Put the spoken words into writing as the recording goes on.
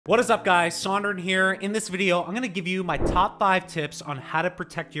What is up, guys? Sonduren here. In this video, I'm going to give you my top 5 tips on how to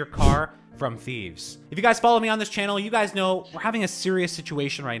protect your car from thieves. If you guys follow me on this channel, you guys know we're having a serious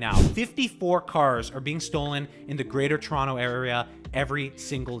situation right now. 54 cars are being stolen in the Greater Toronto area every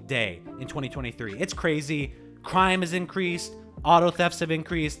single day in 2023. It's crazy. Crime has increased. Auto thefts have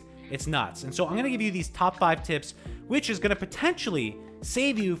increased. It's nuts. And so I'm going to give you these top 5 tips, which is going to potentially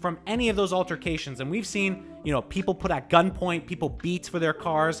save you from any of those altercations. And we've seen, people put at gunpoint, people beat for their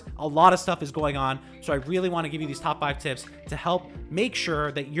cars. A lot of stuff is going on. So I really want to give you these top 5 tips to help make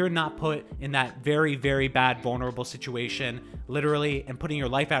sure that you're not put in that very, very bad, vulnerable situation, literally, and putting your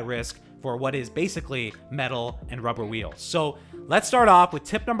life at risk for what is basically metal and rubber wheels. So let's start off with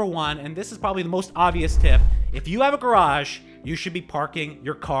tip number 1. And this is probably the most obvious tip. If you have a garage, you should be parking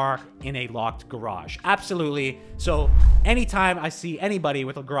your car in a locked garage. Absolutely. So anytime I see anybody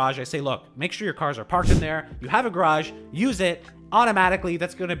with a garage, I say, look, make sure your cars are parked in there. You have a garage, use it. Automatically,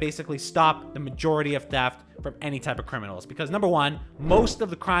 that's going to basically stop the majority of theft from any type of criminals. Because number 1, most of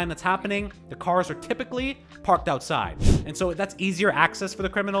the crime that's happening, the cars are typically parked outside. And so that's easier access for the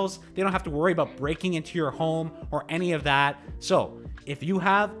criminals. They don't have to worry about breaking into your home or any of that. So if you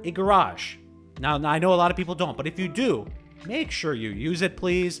have a garage, now I know a lot of people don't, but if you do, make sure you use it,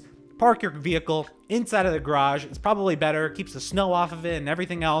 please. Park your vehicle inside of the garage. It's probably better, keeps the snow off of it and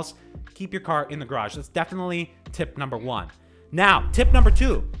everything else. Keep your car in the garage. That's definitely tip number 1. Now, tip number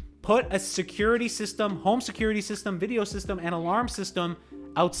 2, put a security system, home security system, video system, and alarm system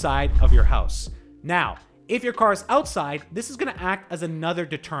outside of your house. Now, if your car is outside, this is going to act as another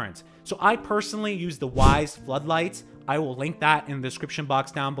deterrent. So I personally use the WYZE floodlights. I will link that in the description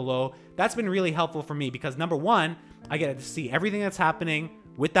box down below. That's been really helpful for me because number 1, I get to see everything that's happening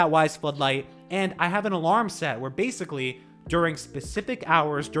with that WYZE floodlight, and I have an alarm set where basically during specific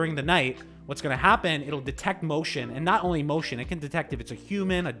hours during the night, what's going to happen, it'll detect motion, and not only motion, it can detect if it's a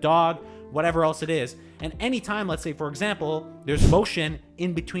human, a dog, whatever else it is. And anytime, let's say for example, there's motion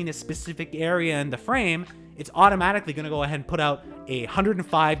in between a specific area in the frame, it's automatically going to go ahead and put out a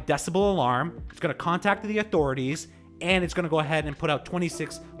 105 decibel alarm. It's going to contact the authorities, and it's going to go ahead and put out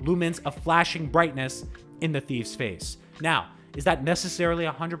 26 lumens of flashing brightness in the thief's face. Now, is that necessarily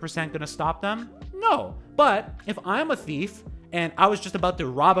 100% going to stop them? No. But if I'm a thief and I was just about to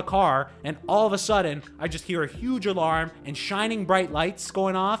rob a car and all of a sudden I just hear a huge alarm and shining bright lights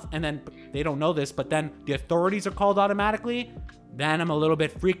going off, and then they don't know this, but then the authorities are called automatically, then I'm a little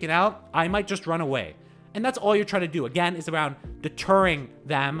bit freaking out. I might just run away. And that's all you're trying to do, again, is around deterring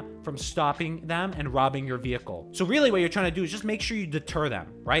them from stopping them and robbing your vehicle. So really what you're trying to do is just make sure you deter them,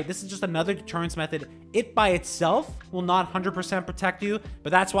 right? This is just another deterrence method. It by itself will not 100% protect you,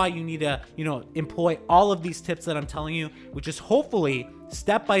 but that's why you need to, employ all of these tips that I'm telling you, which is hopefully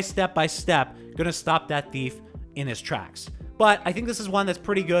step by step gonna stop that thief in his tracks. But I think this is one that's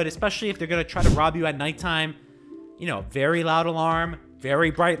pretty good, especially if they're gonna try to rob you at nighttime. Very loud alarm,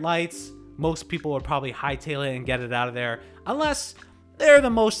 very bright lights. Most people would probably hightail it and get it out of there, unless they're the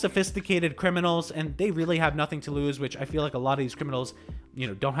most sophisticated criminals and they really have nothing to lose, which I feel like a lot of these criminals,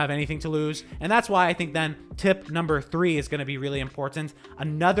 don't have anything to lose. And that's why I think then tip number 3 is going to be really important.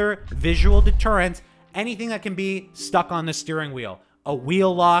 Another visual deterrent, anything that can be stuck on the steering wheel. A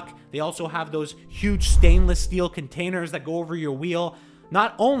wheel lock. They also have those huge stainless steel containers that go over your wheel.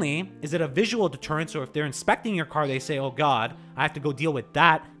 Not only is it a visual deterrent, so if they're inspecting your car, they say, oh God, I have to go deal with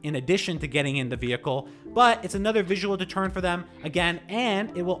that in addition to getting in the vehicle, but it's another visual deterrent for them, again,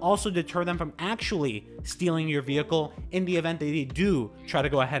 and it will also deter them from actually stealing your vehicle in the event that they do try to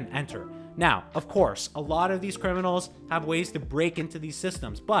go ahead and enter. Now, of course, a lot of these criminals have ways to break into these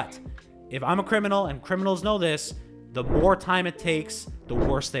systems, but if I'm a criminal, and criminals know this, the more time it takes, the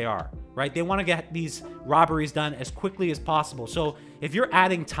worse they are, right? They want to get these robberies done as quickly as possible. So if you're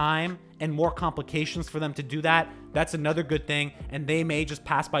adding time and more complications for them to do that, that's another good thing. And they may just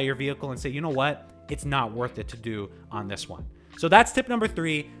pass by your vehicle and say, you know what? It's not worth it to do on this one. So that's tip number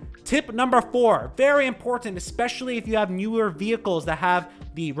 3. Tip number 4, very important, especially if you have newer vehicles that have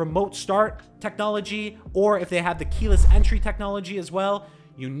the remote start technology, or if they have the keyless entry technology as well,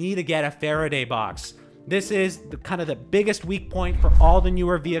 you need to get a Faraday box. This is kind of the biggest weak point for all the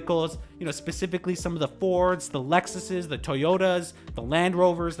newer vehicles, specifically some of the Fords, the Lexuses, the Toyotas, the Land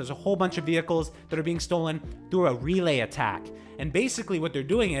Rovers. There's a whole bunch of vehicles that are being stolen through a relay attack. And basically what they're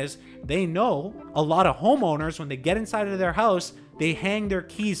doing is they know a lot of homeowners, when they get inside of their house, they hang their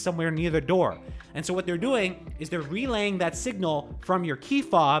keys somewhere near the door. And so what they're doing is they're relaying that signal from your key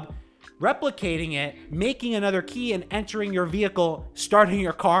fob, replicating it, making another key and entering your vehicle, starting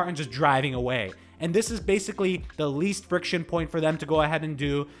your car and just driving away. And this is basically the least friction point for them to go ahead and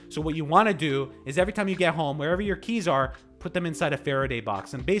do. So what you want to do is every time you get home, wherever your keys are, put them inside a Faraday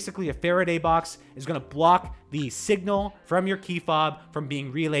box. And basically a Faraday box is going to block the signal from your key fob from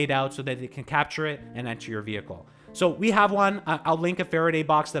being relayed out so that it can capture it and enter your vehicle. So we have one. I'll link a Faraday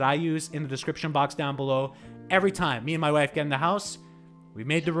box that I use in the description box down below. Every time me and my wife get in the house, we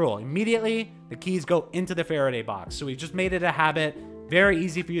made the rule. Immediately, the keys go into the Faraday box. So we've just made it a habit. Very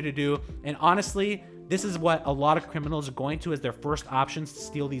easy for you to do. And honestly, this is what a lot of criminals are going to as their first options to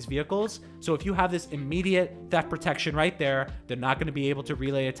steal these vehicles. So if you have this immediate theft protection right there, they're not going to be able to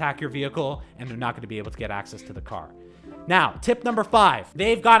relay attack your vehicle, and they're not going to be able to get access to the car. Now, tip number 5.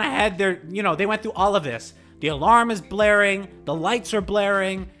 They've gone ahead. They went through all of this. The alarm is blaring. The lights are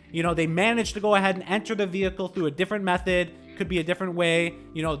blaring. They managed to go ahead and enter the vehicle through a different method. Could be a different way.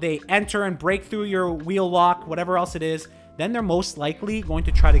 They enter and break through your wheel lock, whatever else it is. Then they're most likely going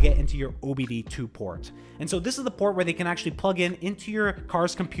to try to get into your OBD2 port. And so this is the port where they can actually plug into your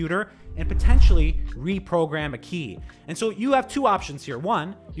car's computer and potentially reprogram a key. And so you have 2 options here.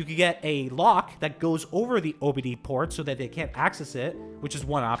 One, you could get a lock that goes over the OBD port so that they can't access it, which is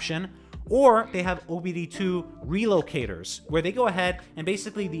one option. Or they have OBD2 relocators, where they go ahead and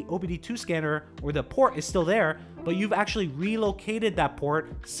basically the OBD2 scanner or the port is still there, but you've actually relocated that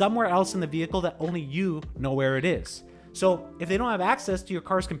port somewhere else in the vehicle that only you know where it is. So if they don't have access to your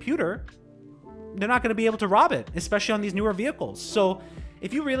car's computer, they're not going to be able to rob it, especially on these newer vehicles. So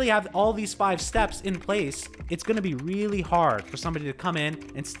if you really have all these 5 steps in place, it's going to be really hard for somebody to come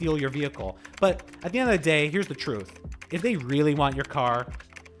in and steal your vehicle. But at the end of the day, here's the truth. If they really want your car,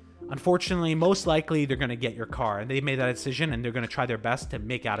 unfortunately, most likely they're going to get your car, and they made that decision and they're going to try their best to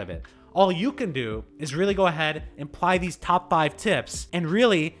make out of it. All you can do is really go ahead and apply these top 5 tips, and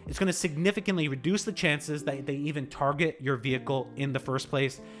really it's going to significantly reduce the chances that they even target your vehicle in the first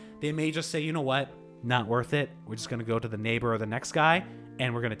place. They may just say, you know what, not worth it. We're just going to go to the neighbor or the next guy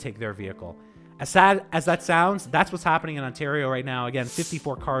and we're going to take their vehicle. As sad as that sounds, that's what's happening in Ontario right now. Again,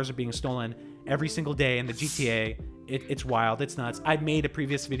 54 cars are being stolen every single day in the GTA. It's wild. It's nuts. I made a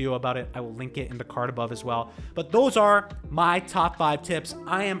previous video about it. I will link it in the card above as well. But those are my top 5 tips.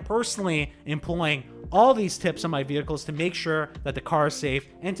 I am personally employing all these tips on my vehicles to make sure that the car is safe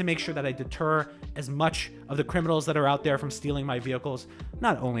and to make sure that I deter as much of the criminals that are out there from stealing my vehicles.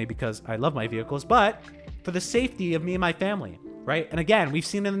 Not only because I love my vehicles, but for the safety of me and my family, right? And again, we've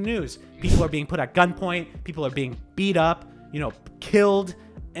seen in the news, people are being put at gunpoint, people are being beat up, killed,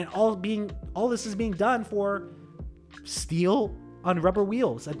 and all this is being done for steel on rubber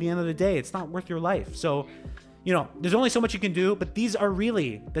wheels. At the end of the day, it's not worth your life. So, there's only so much you can do, but these are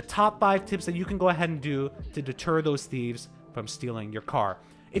really the top 5 tips that you can go ahead and do to deter those thieves from stealing your car.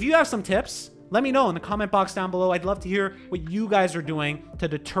 If you have some tips, let me know in the comment box down below. I'd love to hear what you guys are doing to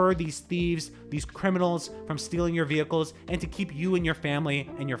deter these thieves, these criminals from stealing your vehicles, and to keep you and your family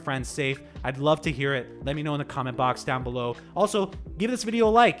and your friends safe. I'd love to hear it. Let me know in the comment box down below. Also, give this video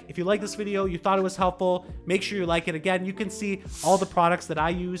a like. If you like this video, you thought it was helpful, make sure you like it. Again, you can see all the products that I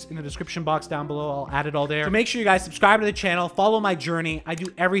use in the description box down below. I'll add it all there. So make sure you guys subscribe to the channel, follow my journey. I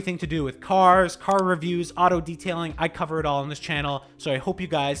do everything to do with cars, car reviews, auto detailing. I cover it all on this channel. So I hope you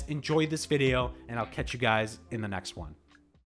guys enjoyed this video, and I'll catch you guys in the next one.